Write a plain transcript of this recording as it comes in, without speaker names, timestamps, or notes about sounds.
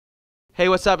Hey,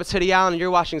 what's up? It's Hoodie Allen, and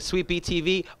you're watching Sweet Beat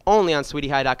TV, only on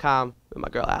SweetieHigh.com with my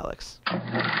girl Alex.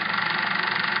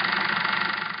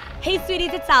 Hey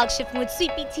sweeties, it's Alex Schiffman with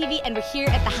Sweet Beat TV, and we're here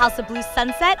at the House of Blues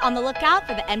Sunset on the lookout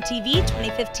for the MTV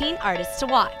 2015 Artist to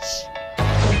Watch.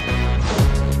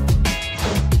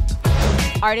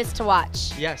 Artist to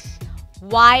Watch. Yes.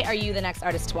 Why are you the next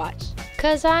artist to watch?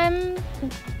 Because I'm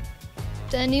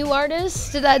the new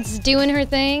artist that's doing her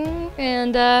thing,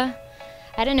 and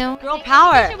I don't know. Girl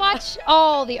power. You should watch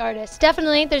all the artists.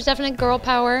 Definitely, there's definitely girl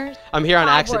power. I'm here on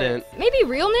accident. Maybe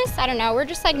realness? I don't know. We're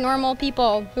just like normal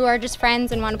people who are just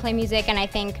friends and want to play music, and I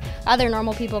think other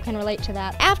normal people can relate to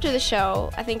that. After the show,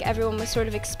 I think everyone was sort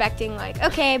of expecting like,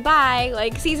 okay, bye,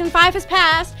 like season 5 has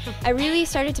passed. I really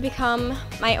started to become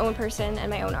my own person and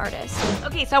my own artist.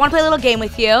 Okay, so I want to play a little game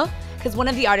with you, because one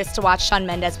of the artists to watch, Shawn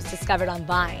Mendes, was discovered on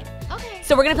Vine. Okay.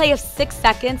 So we're gonna play 6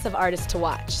 seconds of artists to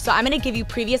watch. So I'm gonna give you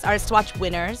previous artists to watch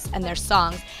winners and their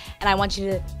songs, and I want you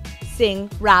to sing,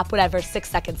 rap, whatever, 6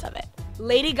 seconds of it.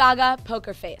 Lady Gaga,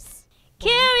 Poker Face.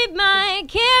 Carry mine,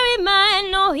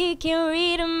 no, he can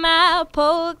read my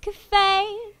poker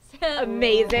face.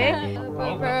 Amazing.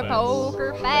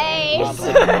 Poker face.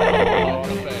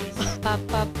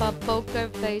 Poker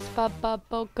face,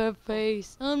 poker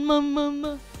face.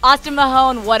 Austin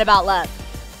Mahone, What About Love?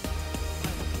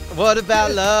 What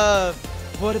about love?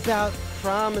 What about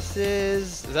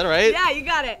promises? Is that right? Yeah, you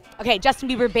got it. Okay, Justin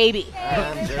Bieber, Baby.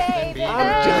 I'm Justin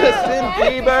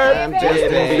Bieber. I'm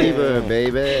Justin Bieber,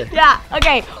 baby. Yeah,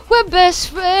 okay. We're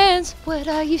best friends. What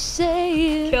are you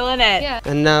saying? Killing it. Yeah.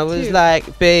 And I was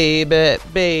like, baby,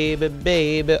 baby,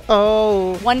 baby,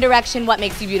 oh. One Direction, What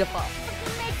Makes You Beautiful?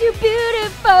 Makes you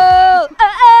beautiful.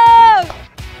 Uh-oh.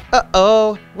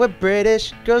 Uh-oh, we're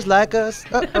British, girls like us,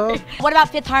 uh-oh. What about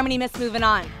Fifth Harmony, Miss Moving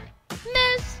On?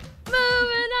 Miss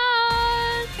moving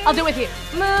on. I'll do it with you.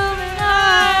 Moving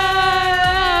on.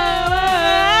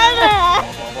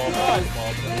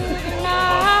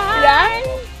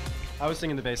 Yeah? I was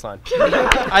singing the bass line.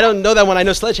 I don't know that one. I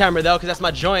know Sledgehammer though, because that's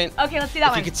my joint. Okay, let's see that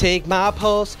If one. you could take my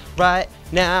pulse right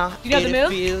now, You know the it'd move?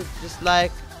 feel just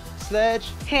like Sledge.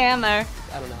 Hammer.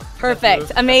 I don't know. Perfect.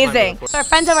 That's my Amazing. move. So our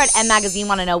friends over at M Magazine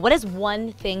want to know, what is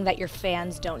one thing that your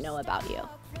fans don't know about you?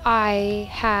 I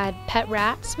had pet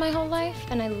rats my whole life,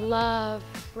 and I love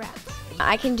rats.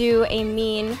 I can do a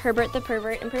mean Herbert the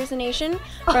Pervert impersonation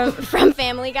from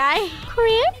Family Guy.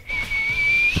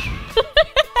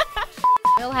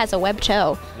 Bill has a web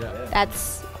show.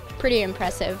 That's pretty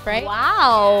impressive, right?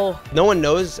 Wow. No one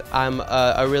knows I'm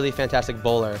a really fantastic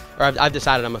bowler, or I've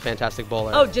decided I'm a fantastic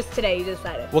bowler. Oh, just today you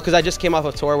decided. Well, because I just came off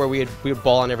a tour where we would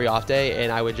bowl on every off day,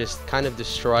 and I would just kind of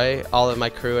destroy all of my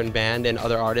crew and band and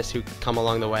other artists who come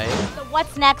along the way. So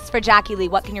what's next for Jacquie Lee?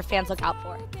 What can your fans look out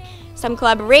for? Some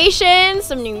collaborations,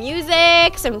 some new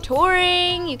music, some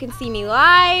touring. You can see me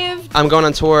live. I'm going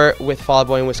on tour with Fall Out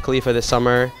Boy and Wiz Khalifa this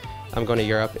summer. I'm going to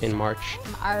Europe in March.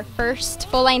 Our first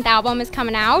full-length album is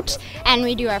coming out, and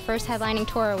we do our first headlining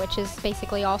tour, which is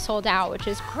basically all sold out, which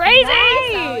is crazy.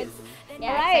 So it's,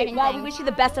 yeah, All right, exciting well, we thing. wish you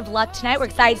the best of luck tonight. We're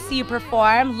excited to see you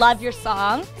perform. Love your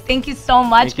song. Thank you so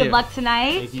much. Thank Good you. luck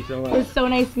tonight. Thank you so It much. was so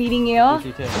nice meeting you. Thank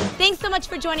you too. Thanks so much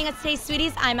for joining us today,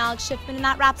 sweeties. I'm Alex Schiffman, and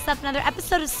that wraps up another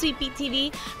episode of Sweet Beat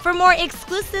TV. For more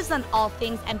exclusives on all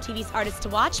things MTV's Artists to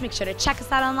Watch, make sure to check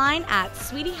us out online at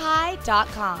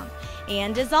SweetieHigh.com.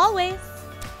 And as always,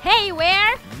 hey,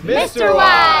 where?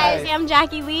 MisterWives. I'm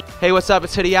Jacquie Lee, Hey, what's up?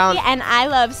 It's Hoodie Allen. and I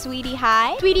love Sweetie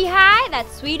High. Sweetie High,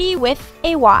 that's Sweetie With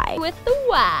a Y. with the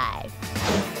Y.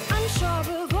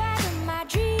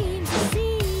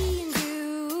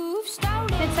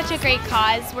 It's such a great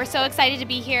cause. We're so excited to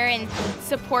be here and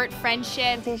support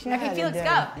friendship. okay, Felix,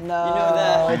 go.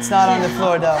 No, it's not on the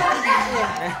floor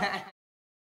though.